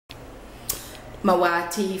My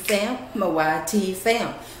YT fam, my YT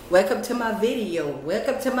fam. Welcome to my video,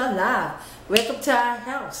 welcome to my live, welcome to our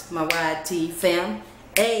house, my YT fam.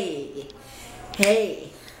 Hey, hey,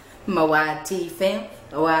 my YT fam,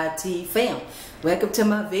 my YT fam. Welcome to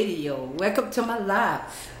my video, welcome to my live,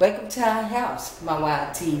 welcome to our house, my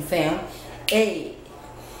YT fam. Hey,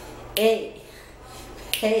 hey,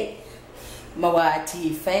 hey, my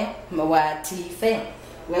YT fam, my YT fam.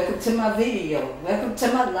 Welcome to my video, welcome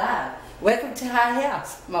to my live, welcome to our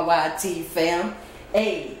house, my YT fam.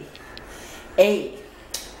 Hey, hey,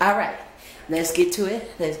 all right, let's get to it,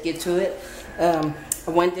 let's get to it. I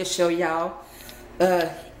wanted to show y'all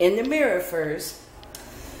in the mirror first.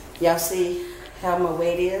 Y'all see how my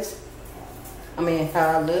weight is? I mean,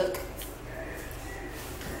 how I look.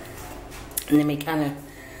 Let me kind of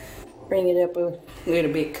bring it up a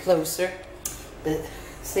little bit closer. But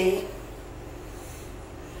see?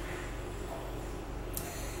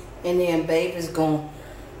 And then babe is going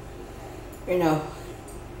to, you know,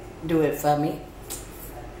 do it for me.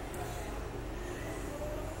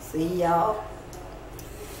 See y'all?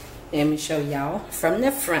 Let me show y'all from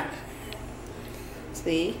the front.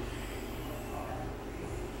 See?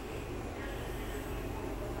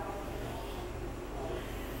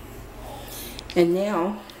 And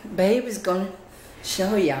now, babe is going to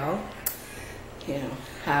show y'all, you know,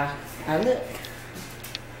 how I look.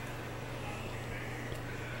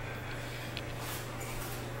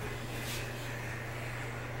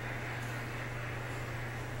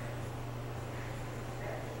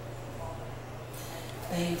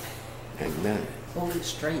 Babe, hold it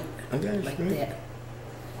straight. I got it like straight. that.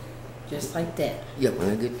 Just like that. Yeah, when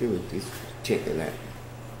I get through with this, check it out.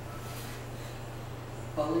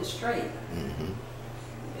 Hold it straight.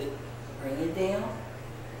 Bring it down.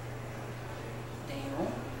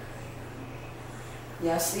 Down.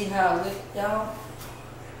 Y'all see how I look, y'all?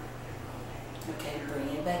 Okay, bring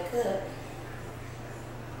it back up.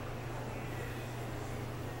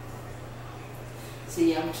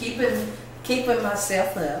 See, I'm keeping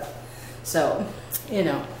myself up. So, you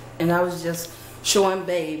know, and I was just showing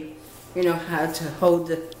babe, you know, how to hold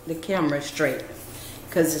the camera straight.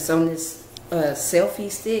 Because it's on this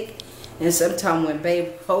selfie stick. And sometimes when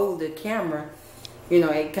babe hold the camera, you know,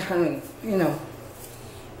 it kind of, you know,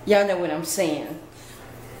 y'all know what I'm saying.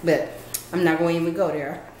 But I'm not going to even go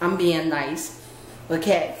there. I'm being nice.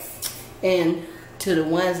 Okay. And to the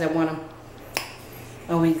ones that want to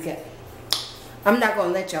always get, I'm not going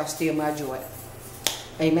to let y'all steal my joy.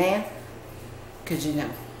 Amen? Because, you know,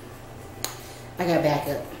 I got back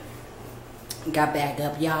up. Got back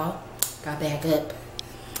up, y'all. Got back up.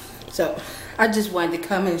 So, I just wanted to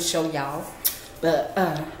come and show y'all. But,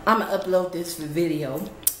 I'm going to upload this video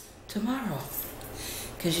tomorrow.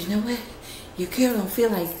 Because, you know what? Your girl don't feel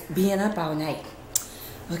like being up all night.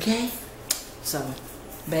 Okay? So,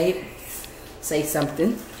 babe, say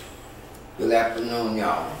something. Good afternoon,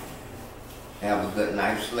 y'all. Have a good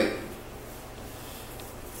night's sleep.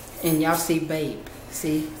 And y'all see babe.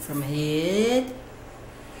 See, from head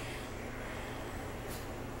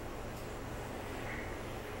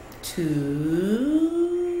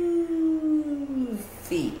to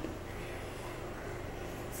feet.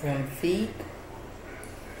 From feet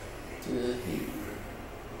to feet.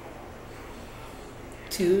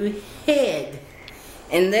 To head.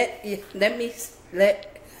 And let me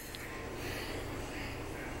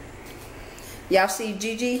y'all see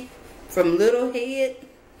Gigi from little head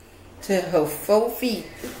to her 4 feet.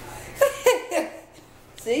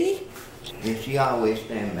 See? And she always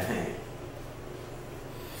stand behind.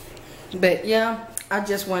 But yeah, I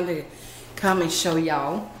just wanted to come and show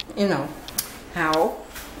y'all, you know, how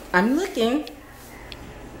I'm looking.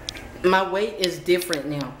 My weight is different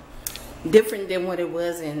now. Different than what it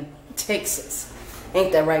was in Texas.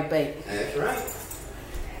 Ain't that right, babe? That's right.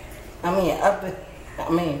 I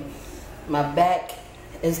mean, my back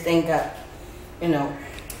is thing got, you know,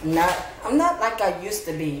 I'm not like I used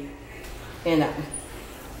to be, you know.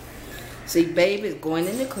 See, babe is going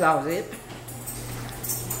in the closet.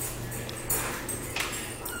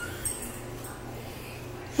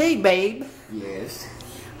 Hey, babe. Yes.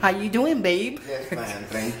 How you doing, babe? That's fine,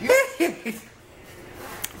 thank you.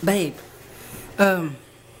 Babe, I'll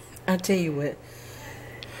tell you what.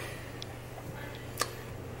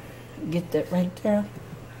 Get that right there.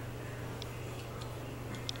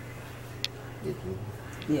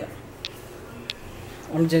 Yeah.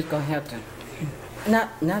 I'm just gonna have to.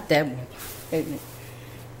 Not that one. Wait a minute.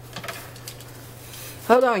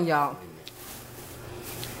 Hold on, y'all.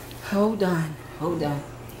 Hold on.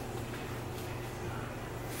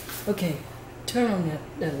 Okay, turn on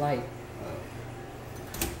that light.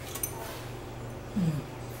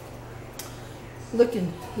 Look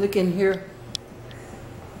in here.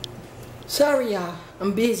 Sorry, y'all.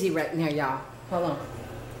 I'm busy right now, y'all. Hold on.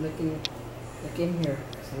 Look in here.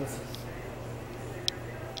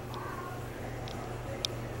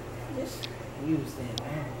 Just use that,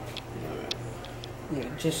 man. Yeah,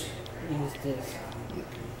 just use this.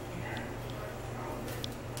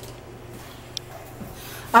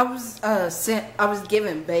 I was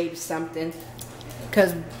giving Babe something,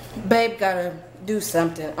 cause Babe gotta do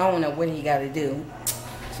something. I don't know what he gotta do,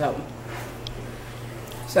 so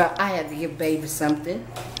I had to give Babe something.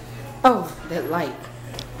 Oh, that light.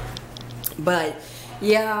 But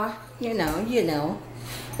yeah, you know,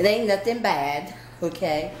 it ain't nothing bad,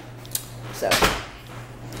 okay? So,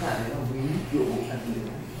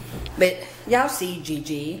 but y'all see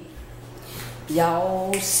Gigi.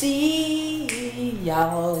 Y'all see,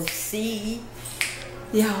 y'all see,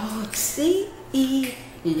 y'all see,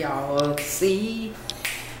 y'all see,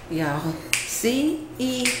 y'all see,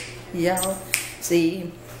 y'all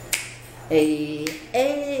see. Hey,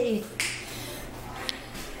 hey.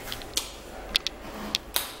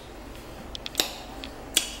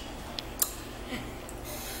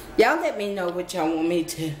 Y'all let me know what y'all want me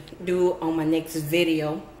to do on my next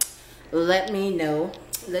video. Let me know.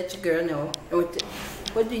 Let your girl know.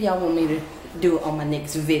 What do y'all want me to do on my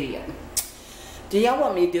next video? Do y'all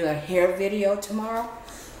want me to do a hair video tomorrow?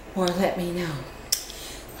 Or let me know.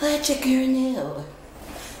 Let your girl know.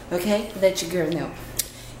 Okay? Let your girl know.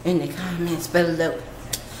 In the comments below.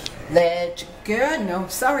 Let your girl know.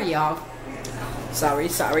 Sorry, y'all. Sorry.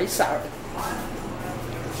 Sorry.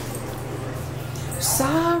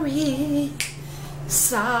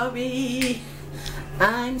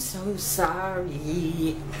 I'm so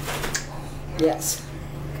sorry. Yes.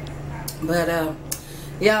 But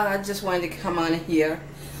yeah, I just wanted to come on here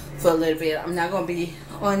for a little bit. I'm not gonna be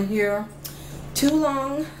on here too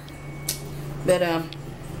long. But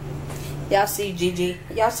y'all see Gigi.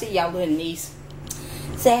 Y'all see y'all little niece.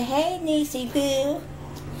 Say hey, niecey poo.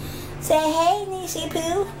 Say hey, niecey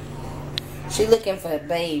poo. She looking for a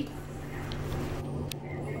Babe.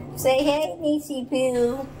 Say hey, niecey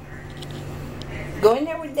poo. Go in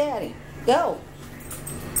there with Daddy. Go.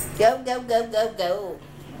 Go.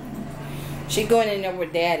 She going in there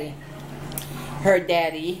with Daddy. Her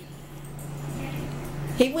daddy.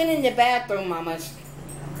 He went in the bathroom, mamas.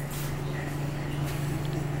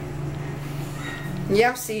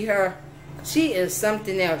 Y'all see her. She is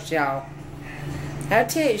something else, y'all. I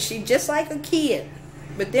tell you, she just like a kid.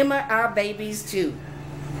 But them are our babies too.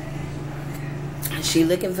 She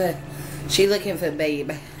looking for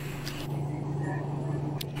Babe.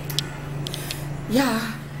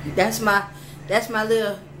 Yeah, that's my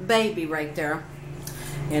little baby right there.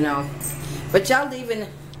 You know. But y'all leaving,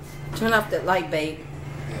 turn off that light, Babe.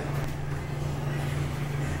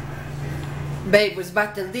 Babe was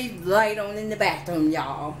about to leave the light on in the bathroom,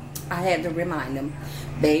 y'all. I had to remind him,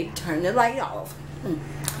 Babe, turn the light off.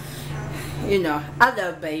 You know, I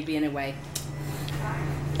love Babe anyway.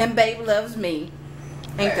 And Babe loves me.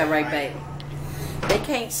 Ain't that right, Babe? They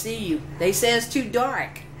can't see you. They say it's too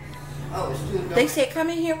dark. Oh, it's too dark. They said, come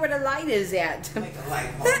in here where the light is at. Make a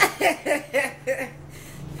light bulb.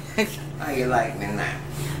 How you like me now?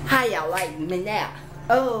 How y'all like me now?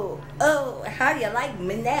 Oh, how you like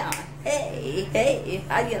me now? Hey,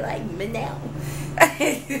 how you like me now?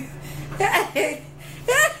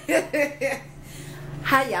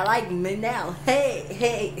 How y'all like me now?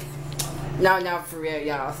 Hey. No, for real,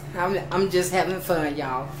 y'all. I'm just having fun,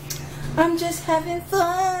 y'all. I'm just having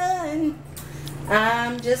fun.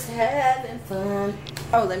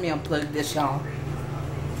 Oh, let me unplug this, y'all.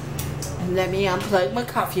 Let me unplug my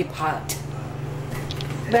coffee pot.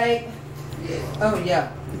 Babe. Yeah. Oh,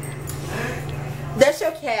 yeah. That's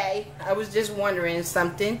okay. I was just wondering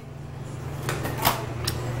something.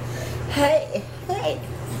 Hey.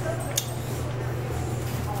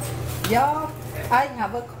 Y'all, I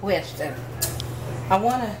have a question. I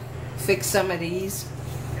want to fix some of these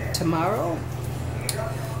tomorrow.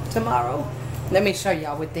 Let me show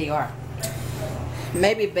y'all what they are.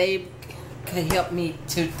 Maybe Babe could help me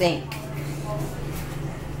to think.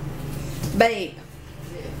 Babe,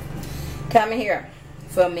 come here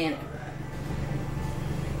for a minute.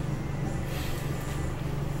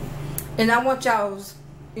 And I want y'all's,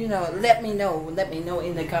 you know, let me know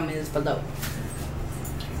in the comments below.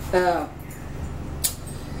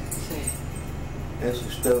 That's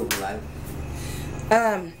a stove light.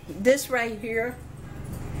 This right here,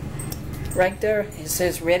 right there, it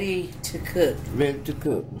says ready to cook. Ready to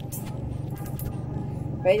cook.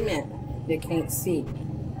 Wait a minute, they can't see.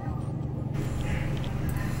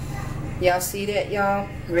 Y'all see that, y'all?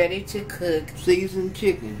 Ready to cook. Seasoned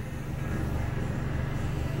chicken.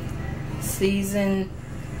 Seasoned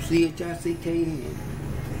CHICKN.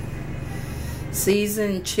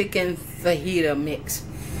 seasoned chicken fajita mix.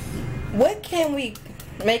 What can we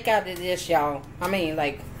make out of this, y'all? I mean,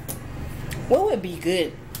 like, what would be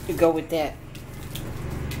good to go with that?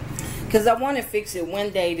 Because I want to fix it one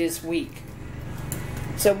day this week.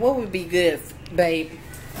 So what would be good, babe,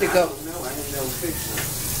 to go? I don't know. I didn't know fix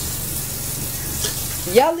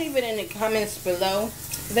Y'all leave it in the comments below.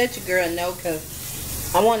 Let your girl know, because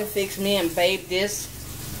I want to fix me and babe this.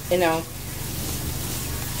 You know,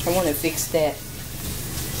 I want to fix that.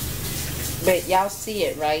 But y'all see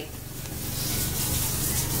it, right?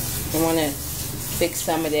 I want to fix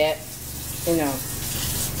some of that. You know,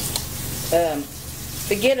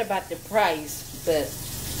 forget about the price, but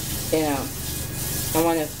you know, I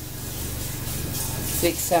want to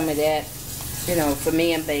fix some of that. You know, for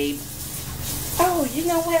me and babe. Oh, you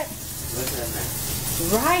know what? What's that now?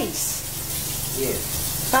 Rice.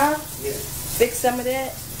 Yes. Huh? Yes. Fix some of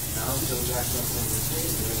that. I also got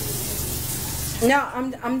something No,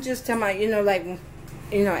 I'm just talking about, you know, like,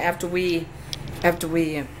 you know, after we,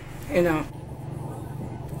 you know,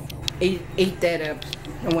 eat that up,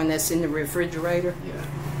 the one that's in the refrigerator. Yeah.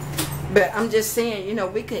 But I'm just saying, you know,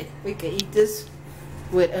 we could eat this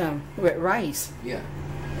with rice. Yeah.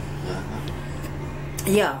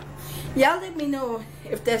 Yeah. Y'all let me know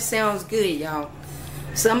if that sounds good, y'all.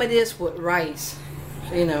 Some of this with rice,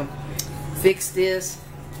 you know, fix this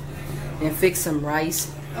and fix some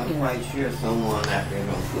rice. I'm quite sure someone out there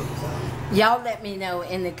gonna cook something. Y'all let me know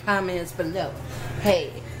in the comments below.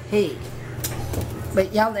 Hey.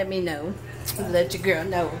 But y'all let me know. Let your girl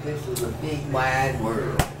know. This is a big wide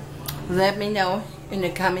world. Let me know in the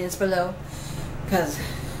comments below. Because,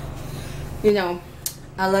 you know,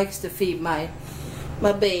 I likes to feed my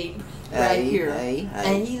babe right here.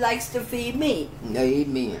 And he likes to feed me.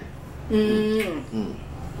 Amen.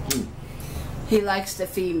 He likes to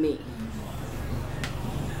feed me.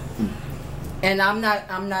 And I'm not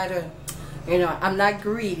I'm not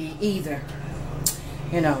greedy either.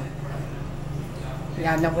 You know.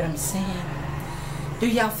 Y'all know what I'm saying? Do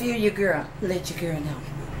y'all feel your girl? Let your girl know.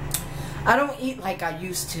 I don't eat like I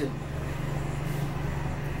used to.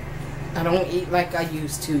 I don't eat like I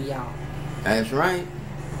used to, y'all. That's right.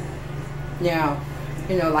 Now,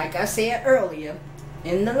 you know, like I said earlier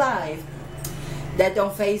in the live, that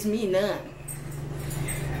don't faze me none.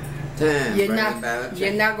 You're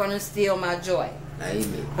not gonna steal my joy.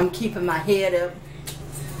 Amen. I'm keeping my head up.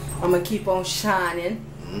 I'm gonna keep on shining,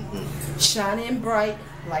 shining bright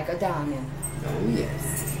like a diamond. Oh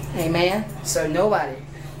yes. Amen. So nobody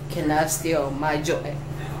cannot steal my joy.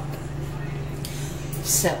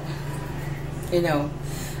 So, you know,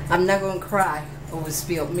 I'm not gonna cry over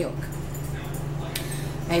spilled milk.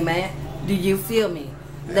 Amen. Do you feel me?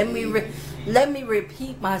 Let me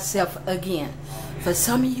repeat myself again. For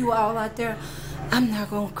some of you all out there, I'm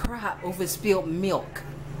not going to cry over spilled milk.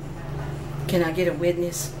 Can I get a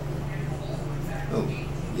witness? Oh,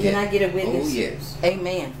 yes. Can I get a witness? Oh, yes.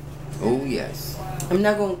 Amen. Oh, yes. I'm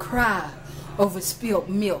not going to cry over spilled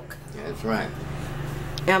milk. That's right.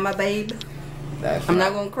 Am I, babe? That's I'm right.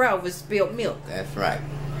 not going to cry over spilled milk. That's right.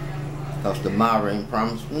 Because tomorrow ain't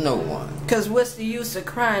promised no one. Because what's the use of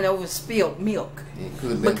crying over spilled milk? It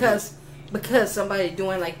could have been Because somebody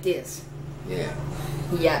doing like this. Yeah.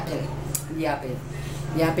 Yapping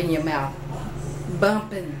your mouth,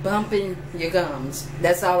 bumping your gums.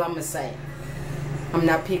 That's all I'm gonna say. I'm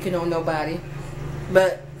not picking on nobody,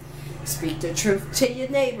 but speak the truth to your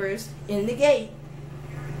neighbors in the gate.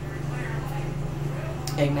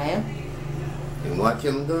 Amen. And watch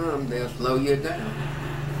them gum, they'll slow you down.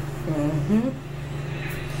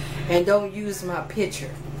 And don't use my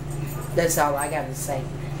picture. That's all I gotta say.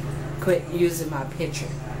 Quit using my picture.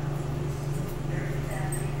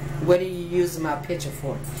 What are you using my picture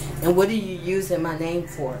for? And what are you using my name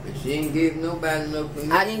for? But she didn't give nobody no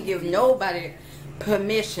permission. I didn't give nobody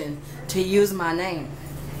permission to use my name.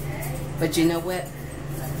 But you know what?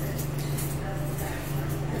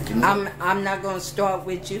 I'm not going to start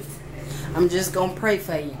with you. I'm just going to pray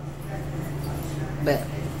for you. But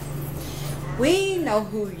we know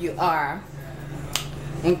who you are.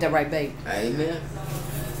 Ain't that right, babe? Amen.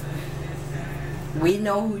 We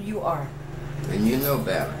know who you are. And you know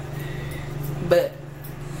better. But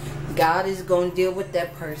God is going to deal with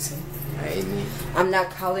that person. Amen. I'm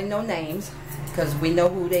not calling no names because we know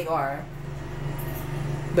who they are.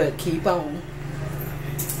 But keep on.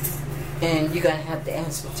 And you're going to have to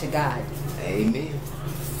answer to God. Amen.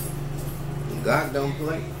 God don't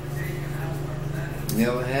play.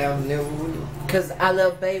 Never have, never will. Because I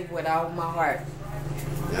love babe with all my heart.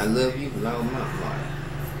 I love you with all my heart.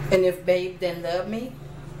 And if babe didn't love me,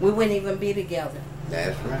 we wouldn't even be together.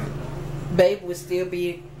 That's right. Babe would still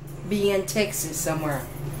be in Texas somewhere.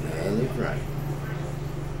 That is right.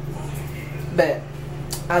 But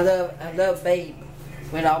I love Babe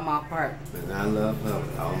with all my heart. And I love her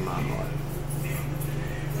with all my heart.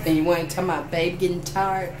 And you want to talk about Babe getting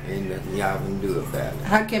tired? Ain't nothing y'all can do about it.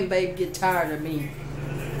 How can Babe get tired of me?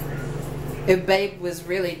 If Babe was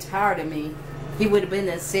really tired of me, he would have been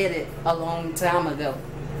and said it a long time ago.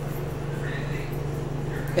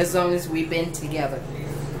 As long as we've been together.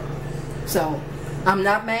 So, I'm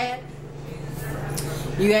not mad.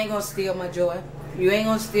 You ain't gonna steal my joy. You ain't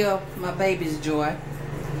gonna steal my baby's joy.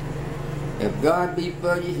 If God be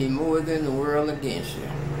for you, He more than the world against you.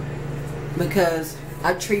 Because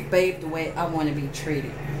I treat Babe the way I want to be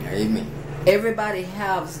treated. Amen. Everybody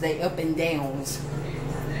has their up and downs.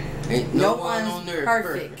 Ain't no one on there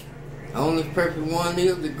perfect. The only perfect one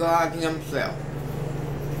is the God Himself.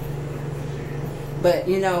 But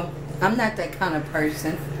you know, I'm not that kind of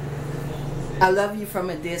person. I love you from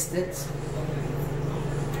a distance.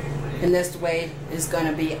 And that's the way it's going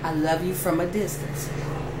to be. I love you from a distance.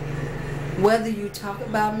 Whether you talk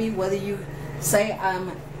about me, whether you say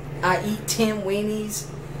I eat 10 weenies,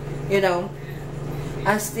 you know,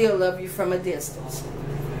 I still love you from a distance.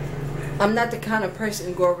 I'm not the kind of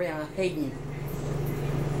person to go around hating.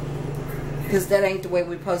 Because that ain't the way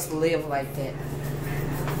we're supposed to live like that.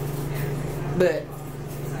 But,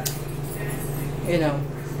 you know,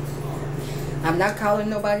 I'm not calling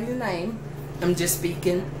nobody a name. I'm just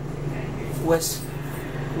speaking what's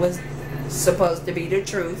supposed to be the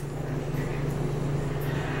truth.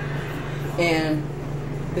 And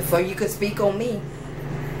before you could speak on me,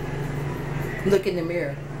 look in the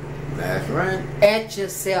mirror. That's right. At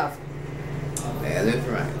yourself. That is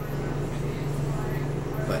right.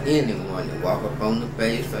 For anyone to walk up on the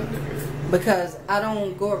face of the earth. Because I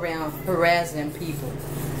don't go around harassing people.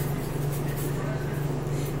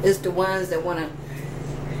 It's the ones that want to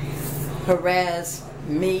harass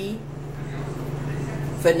me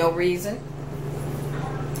for no reason.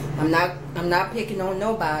 I'm not picking on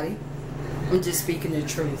nobody. I'm just speaking the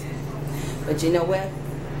truth. But you know what?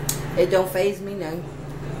 It don't faze me none.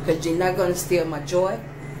 Because you're not going to steal my joy.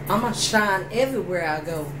 I'm going to shine everywhere I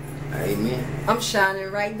go. Amen. I'm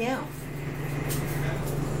shining right now.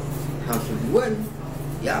 Because if it wasn't,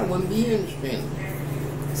 y'all wouldn't be in the stream.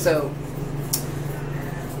 So,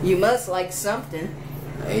 you must like something.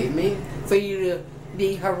 Amen. For you to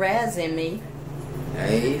be harassing me.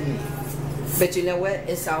 Amen. But you know what?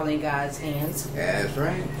 It's all in God's hands. That's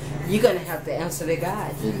right. You're going to have to answer to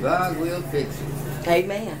God. And God will fix it.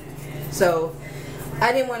 Amen. So,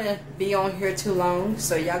 I didn't want to be on here too long.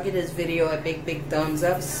 So, y'all give this video a big thumbs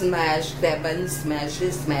up. Smash that button. Smash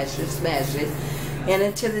it, smash it, smash it. And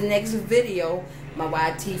until the next video, my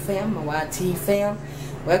YT fam,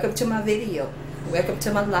 welcome to my video. Welcome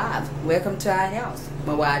to my live. Welcome to our house,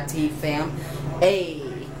 my YT fam.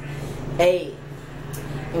 Hey.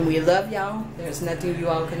 And we love y'all. There's nothing you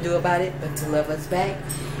all can do about it but to love us back.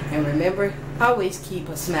 And remember, always keep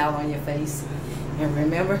a smile on your face. And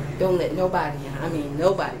remember, don't let nobody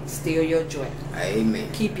steal your joy.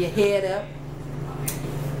 Amen. Keep your head up.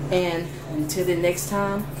 And until the next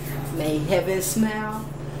time, may heaven smile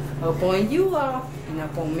upon you all and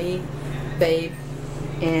upon me, Babe,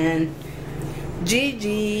 and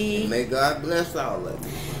Gigi. And may God bless all of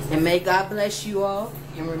you. And may God bless you all.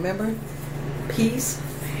 And remember, peace,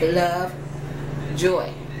 love,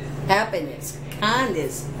 joy, happiness,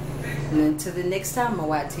 kindness. And until the next time, my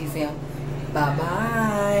YT fam.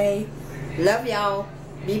 Bye-bye. Love y'all.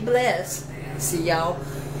 Be blessed. See y'all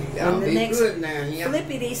on the next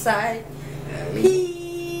flippity side. Peace.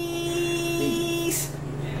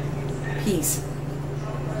 Peace.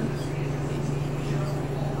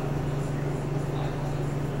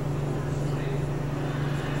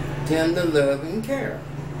 Tender love and care.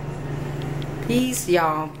 Peace,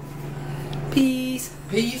 y'all. Peace.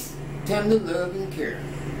 Peace, tender love and care.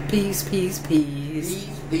 Peace, peace, peace.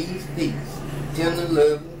 Peace, peace, peace. Tender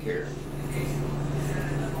love and care.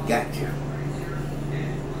 Gotcha.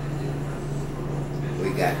 We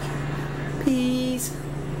got you. Peace.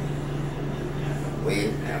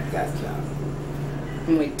 I've got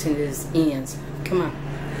y'all. Wait till this ends. Come on.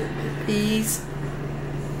 Peace.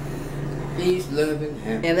 Peace, love, and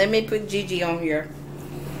happiness. And let me put Gigi on here.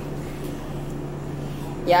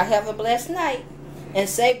 Y'all have a blessed night. And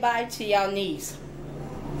say bye to y'all niece.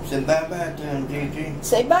 Say bye-bye to them, Gigi.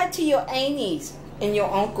 Say bye to your aunties and your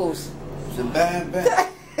uncles. Say bye-bye.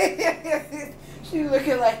 She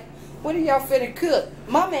looking like, what are y'all finna cook?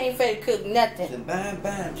 Mama ain't finna cook nothing. Say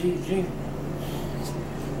bye-bye, Gigi.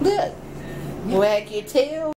 Look. Wag your tail.